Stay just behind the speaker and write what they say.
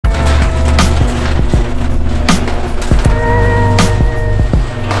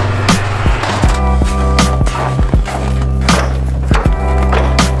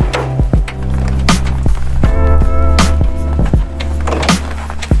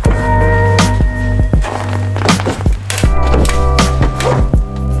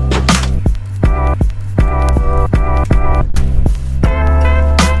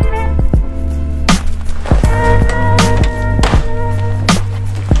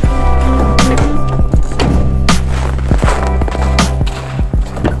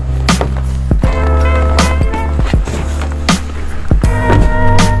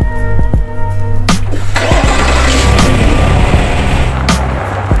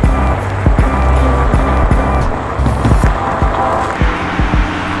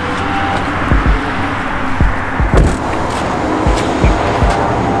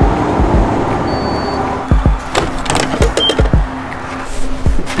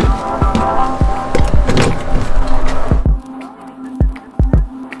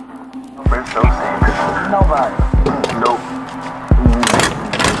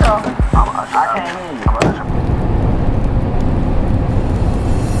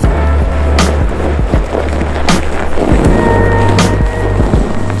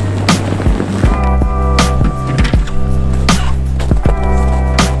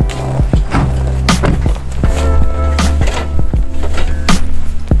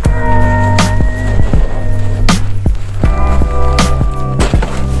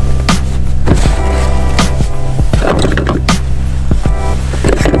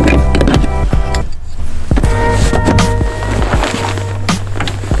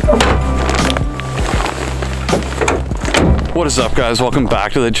What is up, guys? Welcome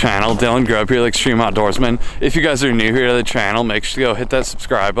back to the channel. Dylan Grubb here, Extreme.Outdoorsmen. If you guys are new here to the channel, make sure to go hit that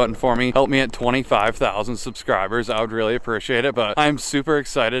subscribe button for me. Help me at 25,000 subscribers. I would really appreciate it. But I'm super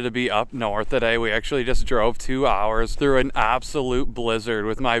excited to be up north today. We actually just drove 2 hours through an absolute blizzard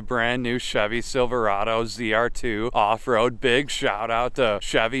with my brand new Chevy Silverado ZR2 off-road. Big shout out to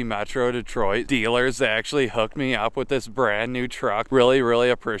Chevy Metro Detroit dealers. They actually hooked me up with this brand new truck. Really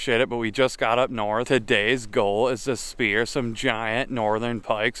appreciate it. But we just got up north. Today's goal is to spear some giant northern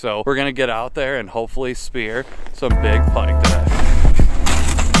pike, so we're gonna get out there and hopefully spear some big pike today.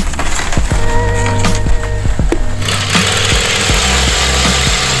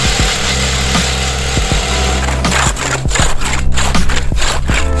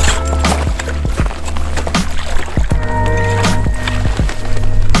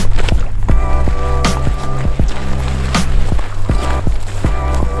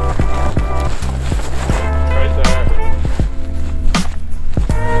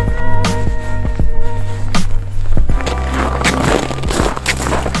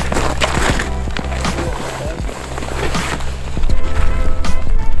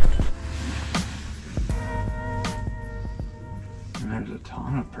 There's a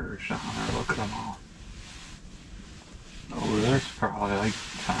ton of perch on there. Look at them all. Oh, there's probably like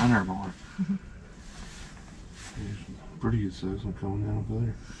 10 or more. There's some pretty good size one coming down over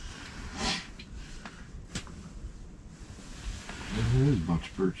there. There's a bunch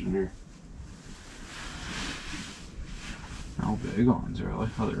of perch in here. No big ones, really.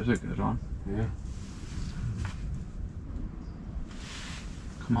 Oh, there's a good one. Yeah.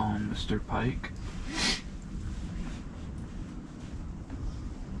 Come on, Mr. Pike.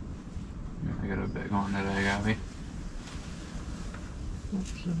 I got a big one today, Gabby.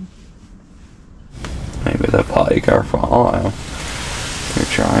 Maybe the pike are following.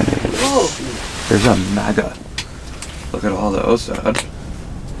 They're trying to. Whoa. There's a mega. Look at all those, Dad.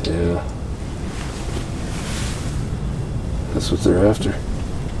 Yeah. That's what they're after.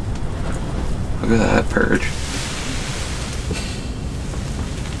 Look at that perch.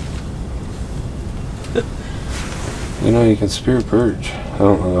 You know, you can spear perch. I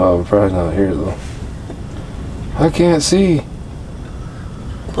don't know, I'm probably not here though. I can't see.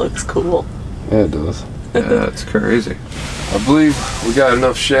 Looks cool. Yeah, it does. Yeah, that's crazy. I believe we got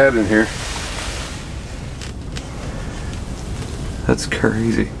enough shad in here. That's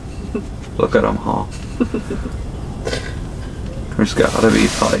crazy. Look at them all. There's gotta be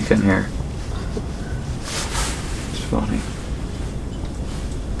pike in here. It's funny.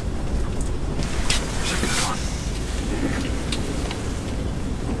 There's a good one.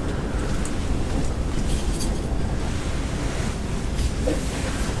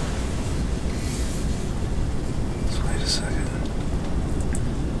 Let's wait a second.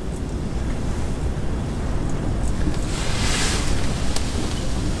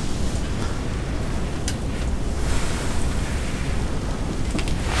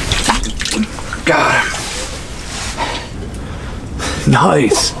 Got him.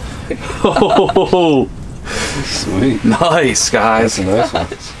 Nice. Oh, Sweet. nice, guys. That's a nice one.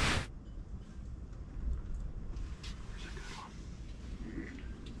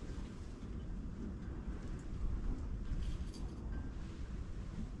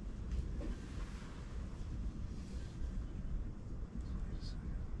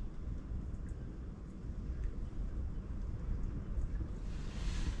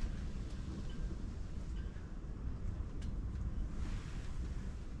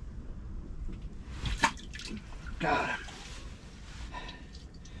 Got him.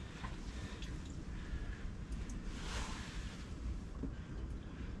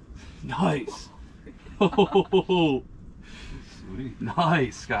 Nice. Oh, Sweet.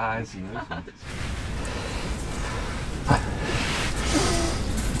 nice, guys. Nice one.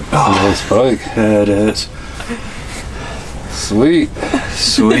 Oh, Nice pike. yeah, it is. Sweet.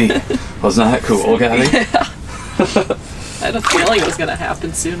 Sweet. Wasn't that cool, Gabby? Yeah. I had a feeling it was going to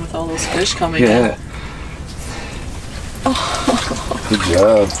happen soon with all those fish coming in. Yeah. Good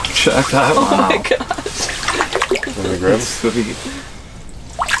job. Check that Oh one my out. gosh. Let me grab it. Sweet.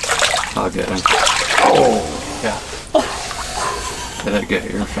 I'll get him. Oh, yeah. Did I get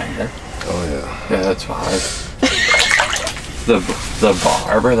your finger? Oh yeah. Yeah, that's fine. The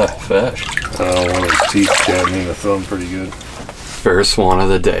barb or the fish? One of his teeth jabbed me in the thumb pretty good. First one of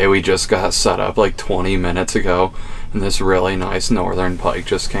the day. We just got set up like 20 minutes ago, and this really nice northern pike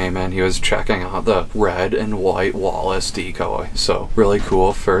just came in. He was checking out the red and white Wallace decoy, so really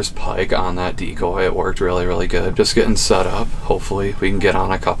cool. First pike on that decoy. It worked really good. Just getting set up. Hopefully we can get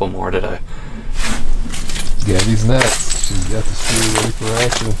on a couple more today. Gabby's next. She's got the spear ready for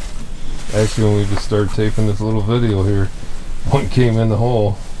action. Actually, when we just started taping this little video here, One came in the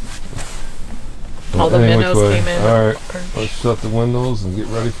hole. All the Any which minnows way. came in. Alright, let's shut the windows and get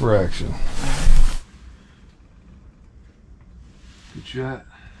ready for action. Good shot.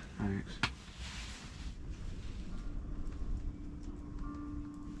 Thanks.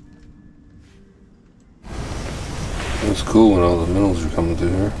 It was cool when all the minnows were coming through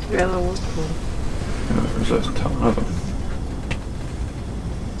here. Yeah, that was cool. Yeah, there's a ton of them.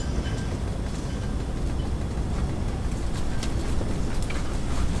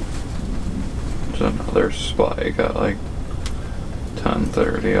 There's another spike at like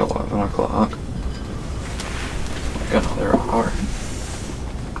 10:30, 11 o'clock. Like another hour.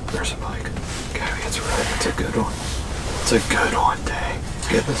 There's a pike. Gabby, it's right. It's a good one. It's a good one, dang.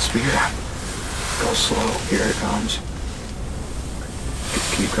 Get the spear. Go slow. Here it comes.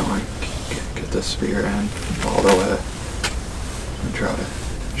 Keep going. Get the spear in all the way. And try to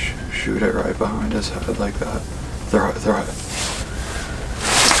shoot it right behind his head like that. Throw it. Throw it.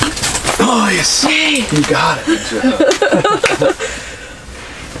 Nice! Yay! You got it.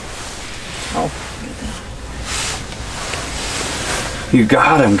 Oh. You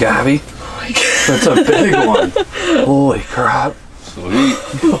got him, Gabby. Oh my God. That's a big one. Holy crap. Sweet. There's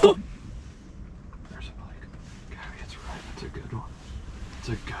a pike. Gabby, it's right. It's a good one. It's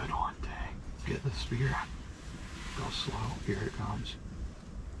a good one, dang. Get the spear. Go slow. Here it comes.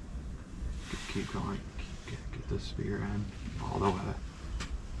 Keep going. Get the spear in all the way.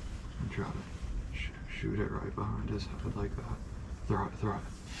 And try to shoot it right behind his head like that. Throw it. Throw it.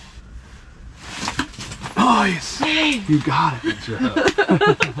 Nice! Yay! You got it. Good job.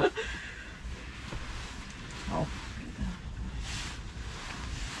 Oh.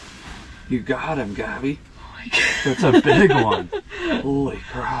 You got him, Gabby. Oh my God. That's a big one. Holy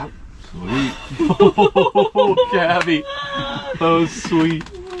crap. Sweet. Oh, Gabby. That was sweet.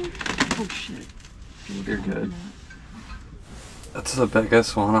 Oh shit. You're good. That's the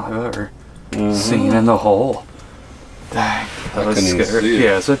biggest one I've ever seen in the hole. Dang. That was couldn't even scary. see it. He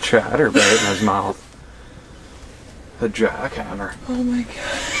has a chatterbait in his mouth. A jackhammer. Oh my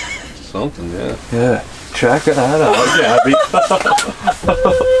God. Something, yeah. Yeah. Check that out, Gabby.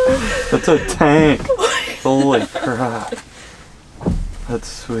 That's a tank. Holy crap. That's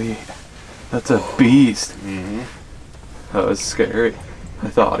sweet. That's a beast. Mm-hmm. That was scary. I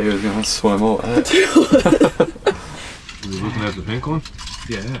thought he was gonna swim away. Were you looking at the pink one?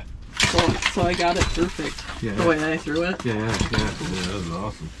 Yeah. So I got it perfect. Yeah. The way I threw it. Yeah. Yeah, that was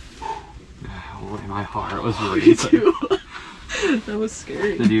awesome. Holy, my heart was Me racing. too. That was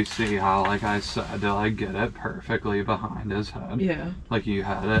scary. Did you see how, like I said, to like get it perfectly behind his head? Yeah. Like you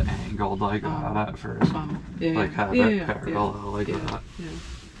had it angled like that at first. Yeah. Like have yeah, it yeah, parallel like yeah, that. Yeah.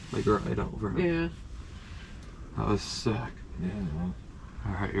 Like right over him. Yeah. That was sick. Yeah.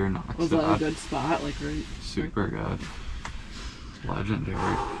 Alright, you're next. Was that a Dad. good spot? Like right. Super good.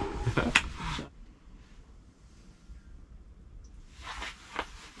 Legendary.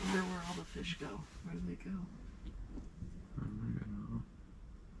 Where all the fish go? Where do they go?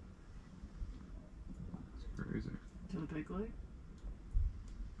 It's crazy. To the big lake?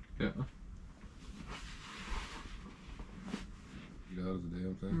 Yeah. Get out of the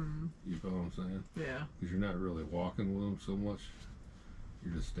damn thing. You know what I'm saying? Yeah. Because you're not really walking with them so much.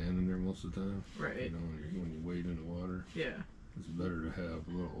 You're just standing there most of the time. Right. You know, when you wade in the water, Yeah. it's better to have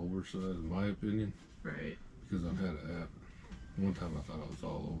a little oversize, in my opinion, Right. because I've had it happen. One time I thought I was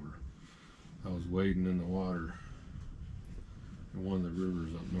all over. I was wading in the water in one of the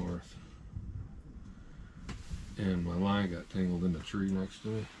rivers up north, and my line got tangled in the tree next to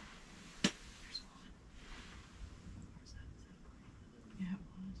me. Yeah,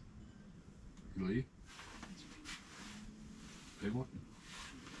 it was. Lee? Big one?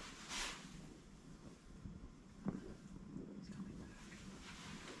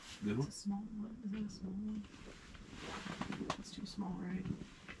 Good one? It's a small one. Is that a small one? It's too small, right?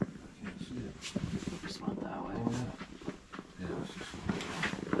 I can't see it. Just went that way. Oh, yeah. Yeah, it's just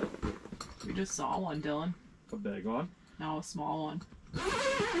one. We just saw one, Dylan. A big one? No, a small one.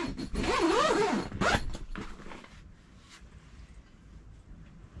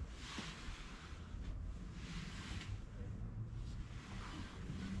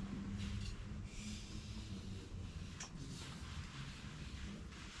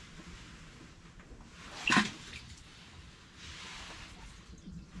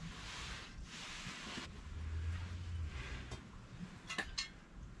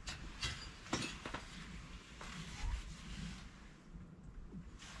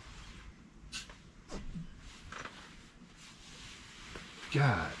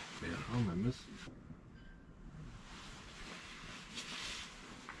 God, man, how am I missing?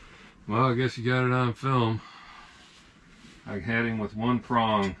 Well, I guess you got it on film. I I had him with one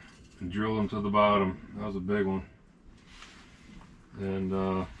prong and drilled him to the bottom. That was a big one.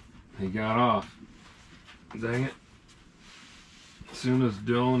 And he got off. Dang it. As soon as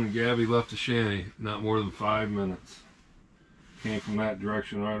Dylan and Gabby left the shanty, not more than 5 minutes. Came from that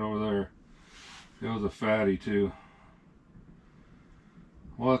direction right over there. It was a fatty too.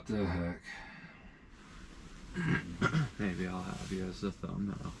 What the heck? Maybe I'll have you as the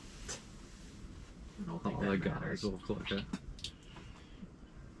thumbnail. I don't think All that the guys matters. will click it.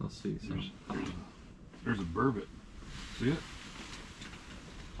 Let's see some. There's a burbot. See it?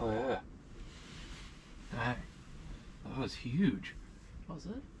 Oh yeah. Dang. That was huge. Was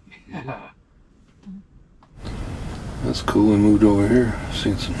it? Yeah. That's cool. We moved over here.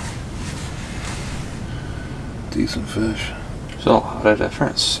 Seen some decent fish. There's a lot of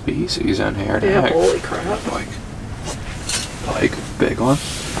different species in here. Yeah, Dang. holy crap. Pike, big one.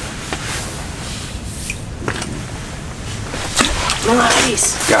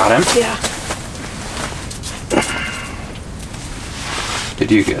 Nice. Got him. Yeah.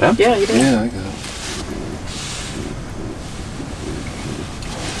 Did you get him? Yeah, you did. Yeah, I got it.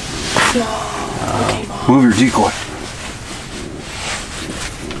 Okay, Mom. Move your decoy.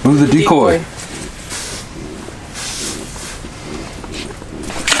 Move the decoy.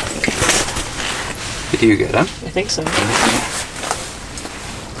 Did you get him? I think so.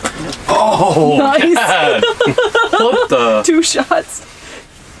 Oh, Nice. God. What the? 2 shots.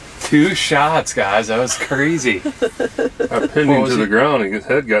 2 shots, guys. That was crazy. I pinned him to the ground and his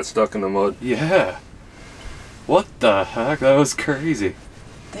head got stuck in the mud. Yeah. What the heck? That was crazy.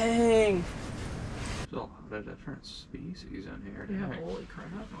 Dang. There's a lot of different species in here. Yeah, Dang. holy crap.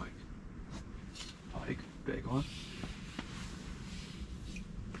 Pike, big one.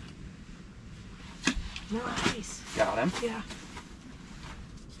 Nice. Got him. Yeah.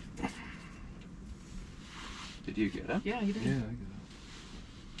 Did you get him? Yeah, you did. Yeah, I got it.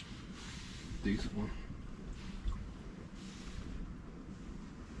 Decent one.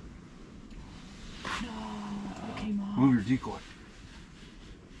 No. Okay, Mom. Move your decoy.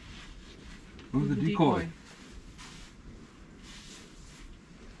 Move the decoy.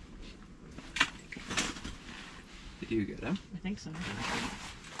 Did you get him? I think so.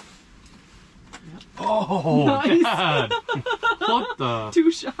 Oh, Nice. God. What the?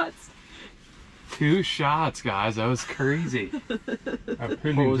 2 shots. 2 shots, guys. That was crazy. I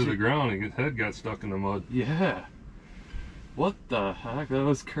pinned him to the ground and his head got stuck in the mud. Yeah. What the heck? That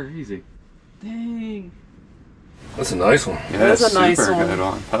was crazy. Dang. That's a nice one. Yeah, That's a nice super one. good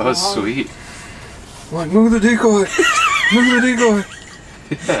one. That was Wow. sweet. I'm like, move the decoy. Move the decoy.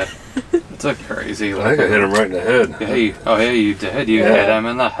 Yeah. That's a crazy one. I think I hit him right in the head. Yeah, you did. You Yeah. hit him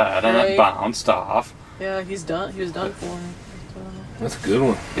in the head and it Right. bounced off. Yeah, he's done. He was done for. That's a good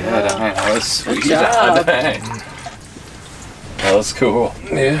one. Yeah, dang, that was sweet. job. Dang. That was cool.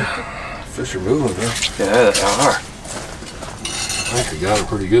 Yeah. Fish are moving, man. Yeah, they are. I think I got it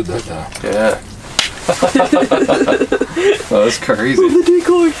pretty good that time. Yeah. That was crazy. The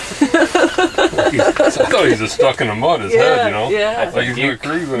decoy. I thought he was just stuck in the mud, his head, you know? Yeah. Like he's You gonna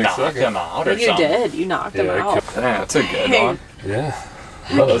crease when he's knocked stuck him in. out or You something. did. You knocked him Yeah, I out. Dang, that's a good Dang. one. Yeah.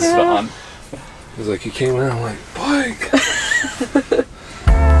 That was fun. He's like, he came in, I'm like, Pike!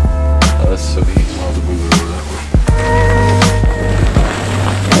 That was sweet. I'll have to move it over that way.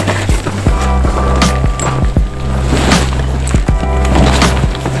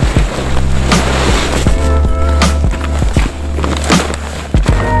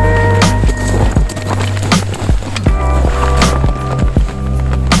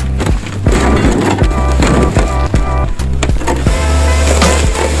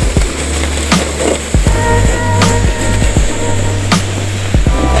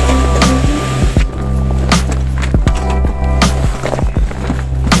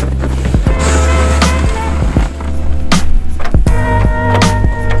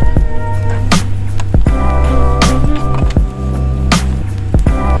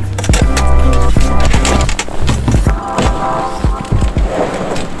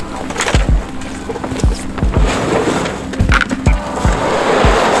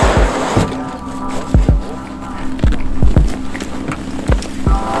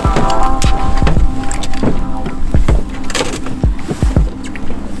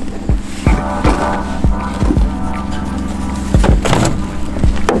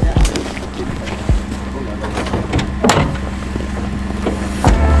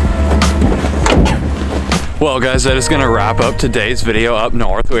 Well guys, that is gonna wrap up today's video up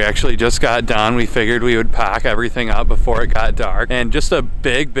north. We actually just got done. We figured we would pack everything up before it got dark. And just a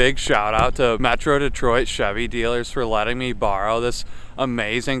big shout out to Metro Detroit Chevy dealers for letting me borrow this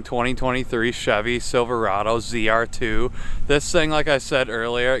amazing 2023 Chevy Silverado ZR2. This thing, like I said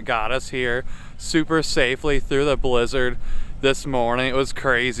earlier, it got us here super safely through the blizzard this morning. It was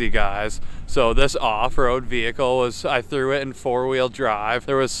crazy, guys. So this off-road vehicle was, I threw it in four-wheel drive.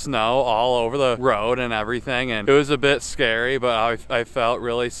 There was snow all over the road and everything, and it was a bit scary, but I felt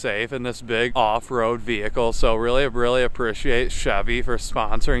really safe in this big off-road vehicle. So really appreciate Chevy for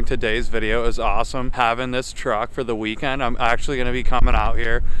sponsoring today's video. It was awesome having this truck for the weekend. I'm actually going to be coming out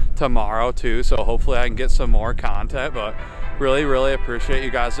here tomorrow too, so hopefully I can get some more content, but really appreciate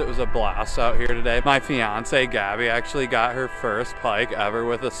you guys. It was a blast out here today. My fiance Gabby actually got her first pike ever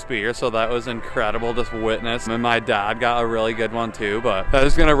with a spear, so that was incredible to witness, and my dad got a really good one too. But that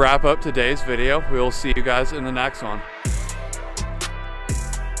is going to wrap up today's video. We will see you guys in the next one.